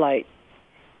daylight,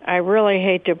 I really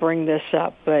hate to bring this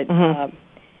up, but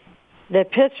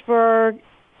that Pittsburgh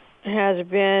has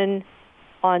been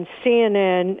on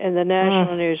CNN and the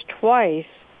national news twice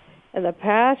in the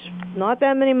past, not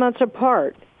that many months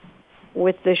apart,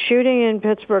 with the shooting in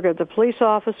Pittsburgh of the police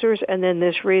officers and then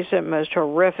this recent most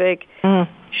horrific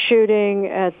shooting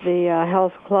at the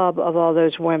health club of all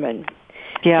those women.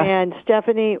 Yeah. And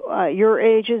Stephanie, your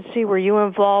agency, were you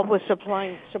involved with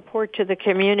supplying support to the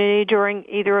community during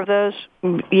either of those?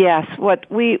 Yes.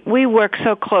 We work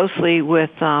so closely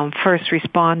with first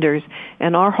responders,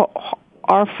 and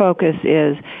our focus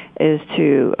is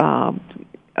to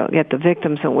get the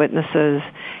victims and witnesses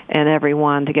and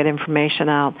everyone to get information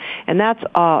out. And that's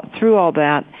through all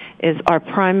that is our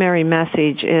primary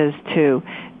message is to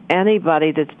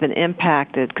anybody that's been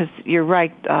impacted, because you're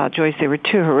right, Joyce, there were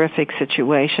two horrific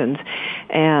situations,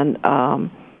 and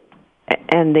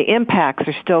the impacts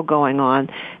are still going on,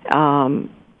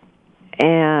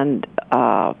 and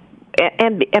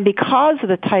because of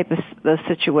the type of the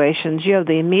situations, you have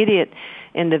the immediate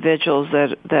individuals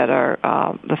that are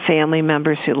the family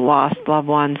members who lost loved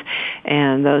ones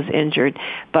and those injured,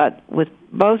 but with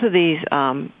both of these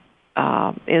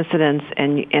incidents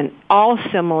and all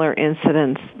similar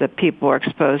incidents that people are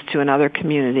exposed to in other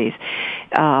communities,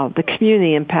 the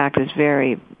community impact is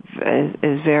very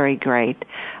great,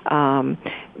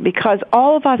 because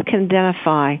all of us can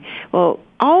identify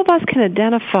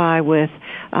with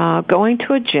going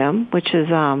to a gym, which is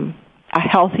a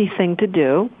healthy thing to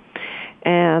do,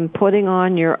 and putting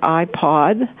on your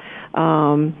iPod,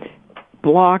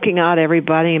 blocking out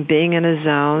everybody and being in a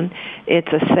zone.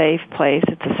 It's a safe place.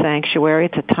 It's a sanctuary.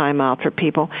 It's a timeout for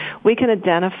people. We can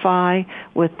identify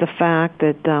with the fact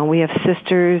that we have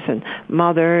sisters and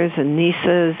mothers and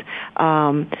nieces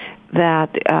that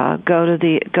go to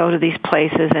these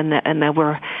places, and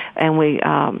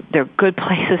they're good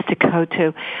places to go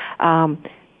to.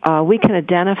 We can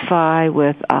identify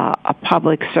with a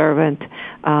public servant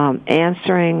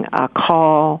answering a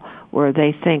call where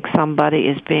they think somebody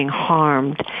is being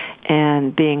harmed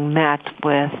and being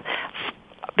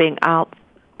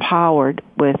outpowered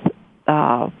with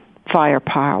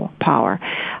firepower.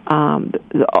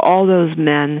 All those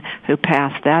men who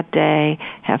passed that day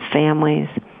have families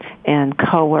and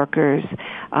coworkers.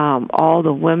 All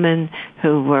the women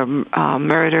who were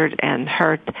murdered and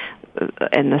hurt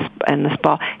in the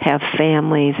spot have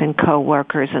families and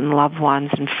coworkers and loved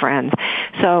ones and friends.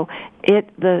 So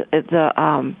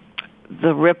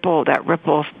the ripple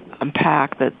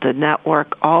impact, that the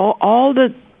network, all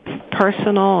the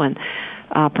personal and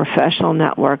professional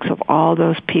networks of all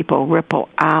those people ripple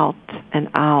out and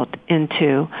out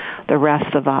into the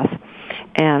rest of us,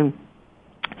 and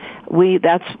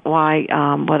that's why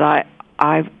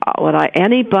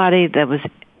anybody that was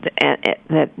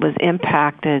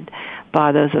impacted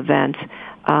by those events,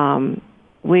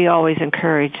 we always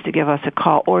encourage to give us a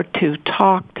call or to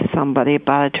talk to somebody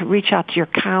about it, to reach out to your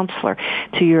counselor,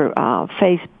 to your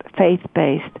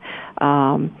faith-based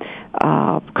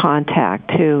contact,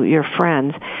 to your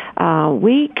friends.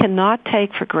 We cannot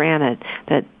take for granted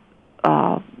that,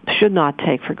 should not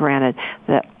take for granted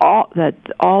that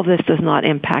all this does not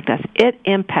impact us. It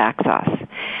impacts us.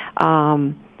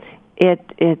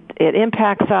 It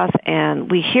impacts us,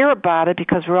 and we hear about it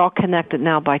because we're all connected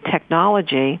now by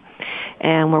technology,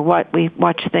 and we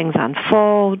watch things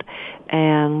unfold,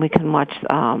 and we can watch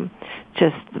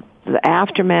just the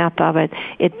aftermath of it.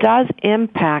 It does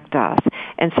impact us,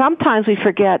 and sometimes we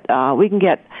forget. We can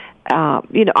get.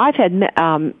 I've had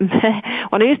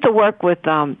when I used to work with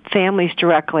families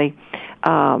directly.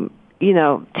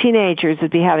 Teenagers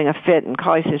would be having a fit and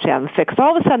college students having a fit because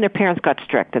all of a sudden their parents got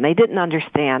strict and they didn't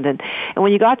understand. And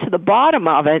when you got to the bottom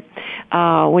of it,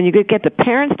 when you could get the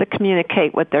parents to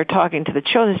communicate what they're talking to the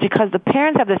children, it's because the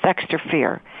parents have this extra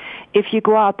fear. If you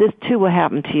go out, this too will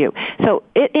happen to you. So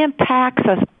it impacts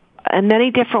us in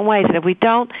many different ways. And if we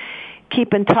don't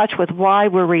keep in touch with why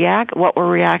what we're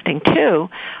reacting to,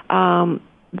 you can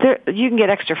get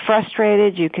extra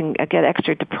frustrated. You can get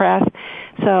extra depressed.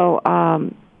 So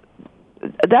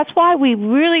that's why we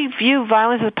really view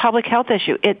violence as a public health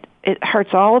issue. It hurts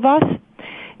all of us.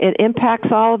 It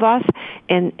impacts all of us.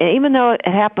 And even though it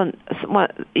happened,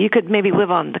 you could maybe live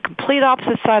on the complete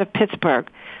opposite side of Pittsburgh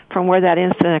from where that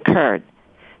incident occurred.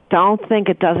 Don't think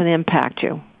it doesn't impact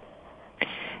you.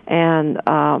 And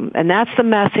that's the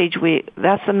message we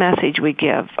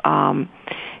give,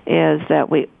 is that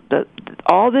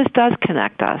all this does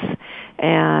connect us,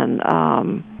 and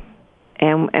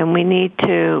we need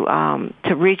to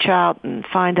reach out and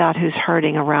find out who's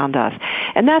hurting around us.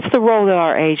 And that's the role that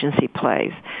our agency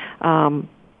plays.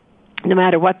 No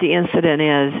matter what the incident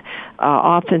is,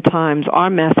 oftentimes our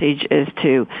message is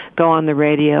to go on the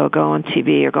radio, go on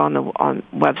TV, or go on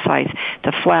websites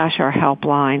to flash our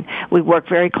helpline. We work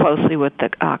very closely with the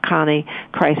county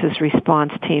crisis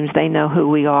response teams. They know who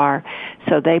we are,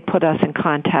 so they put us in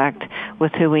contact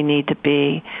with who we need to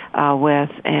be with,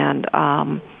 and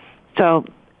so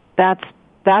that's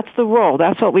the role.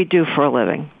 That's what we do for a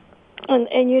living.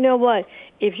 And you know what?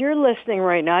 If you're listening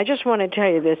right now, I just want to tell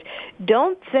you this.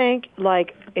 Don't think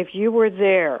like if you were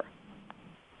there,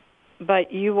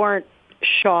 but you weren't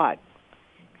shot.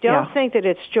 Don't think that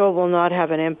it still will not have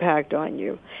an impact on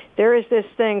you. There is this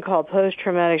thing called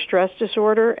post-traumatic stress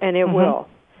disorder, and it will.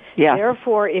 Yeah.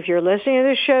 Therefore, if you're listening to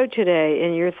the show today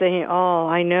and you're thinking, oh,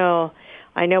 I know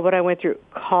what I went through,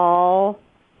 call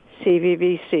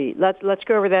CVVC. Let's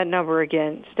go over that number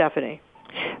again, Stephanie.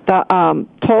 The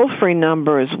toll-free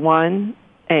number is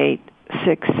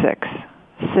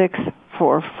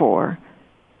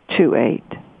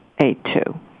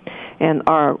 1-866-644-2882. And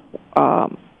our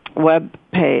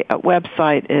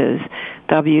website is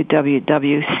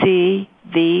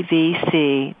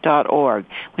www.cvvc.org.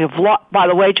 We have by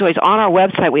the way, Joyce, on our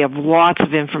website we have lots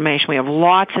of information. We have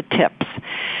lots of tips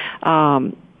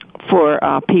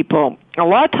for people. A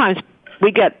lot of times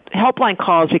we get helpline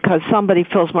calls because somebody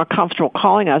feels more comfortable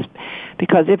calling us,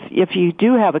 because if you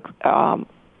do have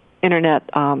internet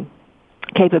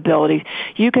capabilities,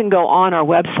 you can go on our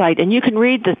website and you can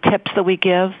read the tips that we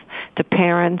give to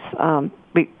parents,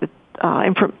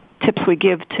 tips we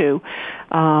give to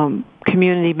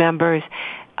community members,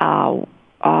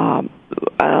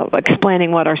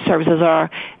 explaining what our services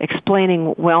are,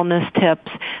 explaining wellness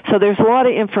tips. So there's a lot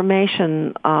of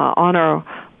information on our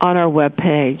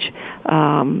webpage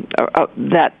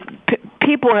that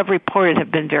people have reported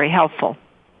have been very helpful.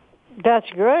 That's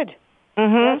good.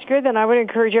 Mm-hmm. That's good. Then I would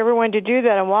encourage everyone to do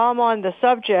that. And while I'm on the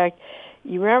subject,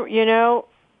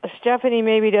 Stephanie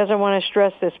maybe doesn't want to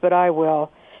stress this, but I will.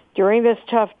 During this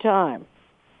tough time,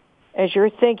 as you're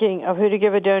thinking of who to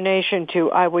give a donation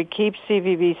to, I would keep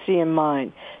CVVC in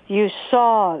mind. You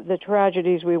saw the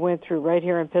tragedies we went through right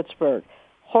here in Pittsburgh.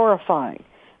 Horrifying.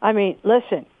 I mean,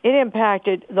 listen, it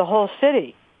impacted the whole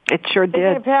city. It sure did.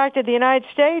 It impacted the United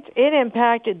States. It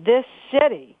impacted this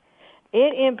city.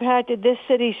 It impacted this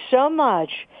city so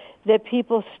much that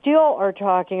people still are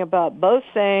talking about both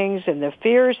things and the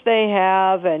fears they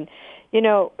have. And,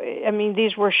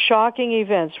 these were shocking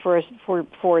events for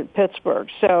Pittsburgh.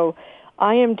 So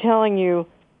I am telling you,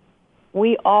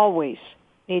 we always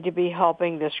need to be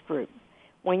helping this group.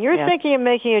 When you're thinking of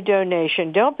making a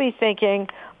donation, don't be thinking,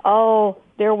 oh,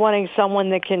 they're wanting someone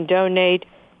that can donate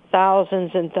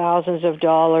thousands and thousands of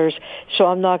dollars, so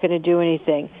I'm not going to do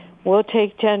anything. We'll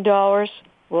take $10.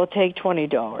 We'll take $20.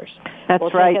 That's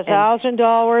right. We'll take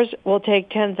 $1,000. We'll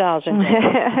take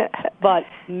 $10,000. But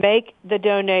make the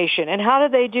donation. And how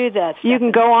do they do that, Stephanie? You can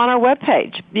go on our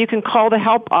webpage. You can call the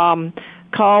help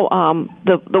call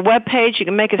the web page. You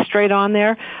can make it straight on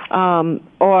there,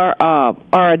 or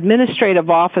our administrative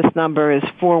office number is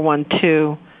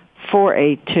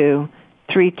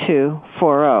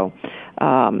 412-482-3240.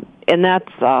 And that's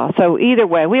so. Either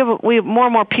way, we have more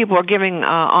and more people are giving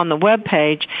on the web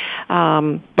page,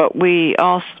 but we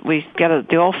get it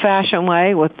the old-fashioned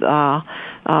way with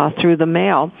through the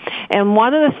mail. And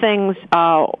one of the things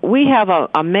we have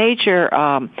a major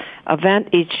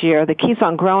event each year that keeps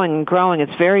on growing and growing.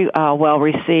 It's very well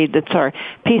received. It's our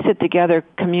Piece It Together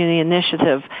Community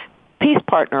Initiative Peace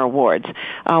Partner Awards.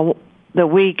 That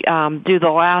we do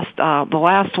the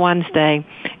last Wednesday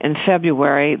in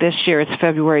February. This year it's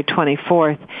February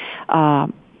 24th,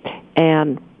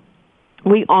 and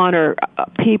we honor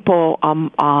people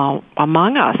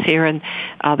among us here in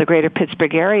the greater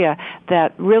Pittsburgh area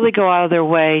that really go out of their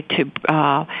way to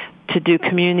do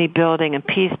community building and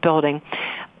peace building.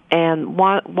 And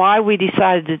why we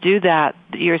decided to do that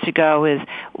years ago is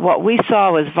what we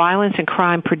saw was violence and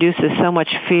crime produces so much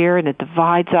fear, and it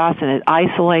divides us and it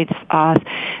isolates us,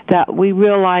 that we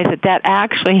realized that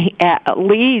actually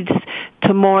leads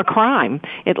to more crime.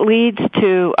 It leads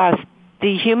to us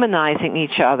dehumanizing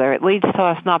each other. It leads to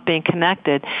us not being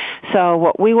connected. So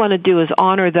what we want to do is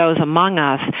honor those among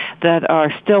us that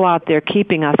are still out there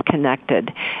keeping us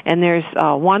connected. And there's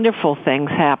wonderful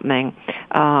things happening.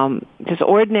 Just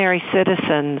ordinary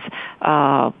citizens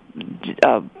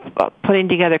putting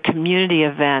together community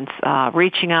events,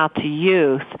 reaching out to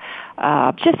youth,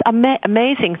 just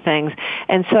amazing things.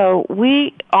 And so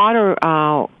we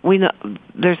honor, we know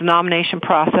there's a nomination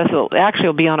process.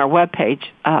 It'll be on our webpage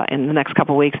in the next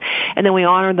couple of weeks. And then we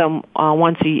honor them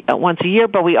once a year,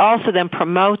 but we also then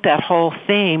promote that whole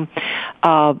theme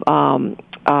of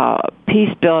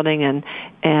peace building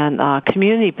and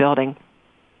community building.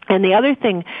 And the other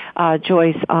thing,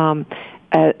 Joyce,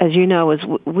 as you know, is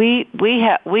we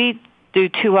do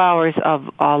 2 hours of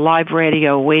live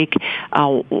radio a week.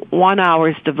 1 hour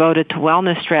is devoted to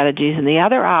wellness strategies, and the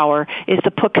other hour is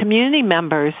to put community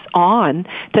members on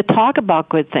to talk about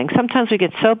good things. Sometimes we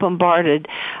get so bombarded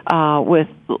with,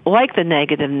 like, the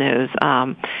negative news,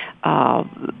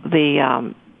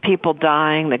 the people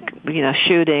dying, the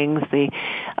shootings,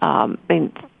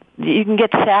 you can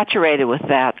get saturated with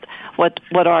that.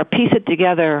 What our Piece It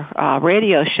Together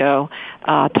radio show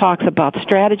talks about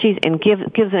strategies and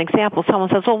gives an example. Someone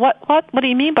says, "Well, what do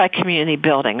you mean by community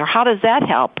building, or how does that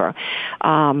help?" Or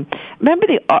remember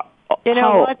the. You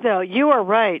know what, though? You are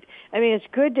right. I mean, it's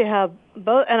good to have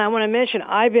both. And I want to mention,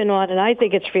 I've been on, and I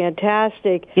think it's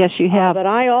fantastic. Yes, you have. But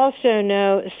I also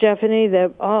know, Stephanie,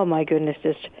 that, oh, my goodness,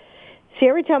 see,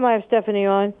 every time I have Stephanie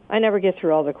on, I never get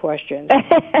through all the questions.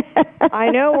 I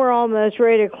know we're almost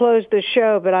ready to close the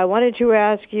show, but I wanted to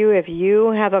ask you if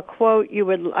you have a quote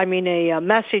a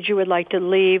message you would like to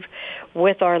leave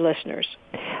with our listeners.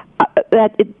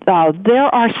 There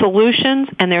are solutions,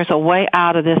 and there's a way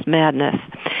out of this madness.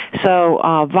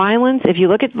 So violence, if you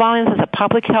look at violence as a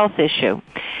public health issue,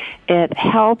 it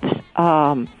helps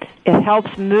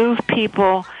move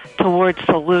people towards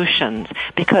solutions,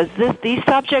 because these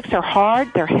subjects are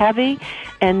hard, they're heavy,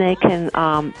 and they can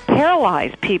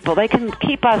paralyze people. They can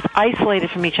keep us isolated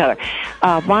from each other.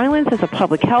 Violence is a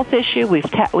public health issue.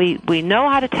 We know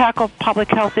how to tackle public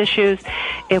health issues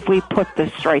if we put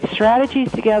the right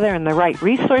strategies together and the right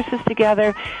resources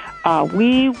together.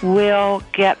 We will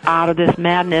get out of this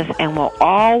madness, and we'll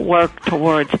all work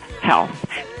towards health.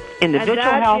 Individual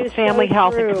health, family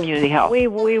health, and community health. We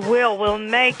will. We'll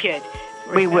make it.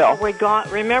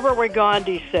 Remember what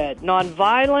Gandhi said,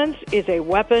 nonviolence is a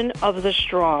weapon of the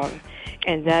strong.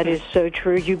 And that is so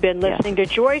true. You've been listening to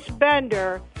Joyce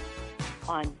Bender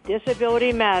on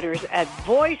Disability Matters at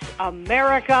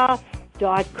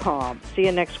voiceamerica.com. See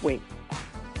you next week.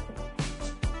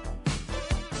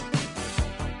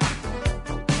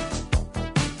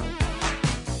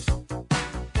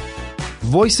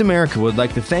 Voice America would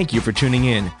like to thank you for tuning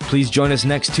in. Please join us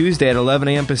next Tuesday at 11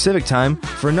 a.m. Pacific Time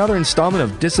for another installment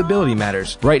of Disability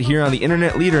Matters, right here on the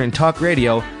internet leader in talk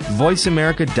radio,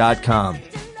 voiceamerica.com.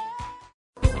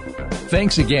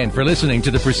 Thanks again for listening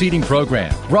to the preceding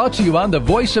program, brought to you on the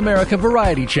Voice America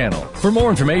Variety Channel. For more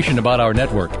information about our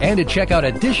network and to check out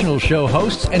additional show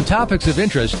hosts and topics of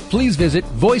interest, please visit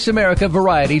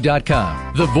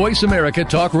voiceamericavariety.com. The Voice America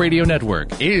Talk Radio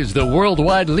Network is the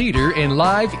worldwide leader in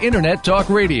live Internet talk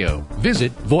radio.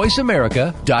 Visit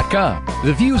voiceamerica.com.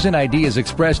 The views and ideas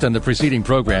expressed on the preceding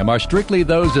program are strictly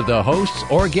those of the hosts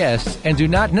or guests and do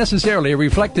not necessarily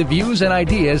reflect the views and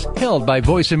ideas held by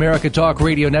Voice America Talk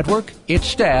Radio Network, its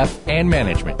staff, and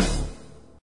management.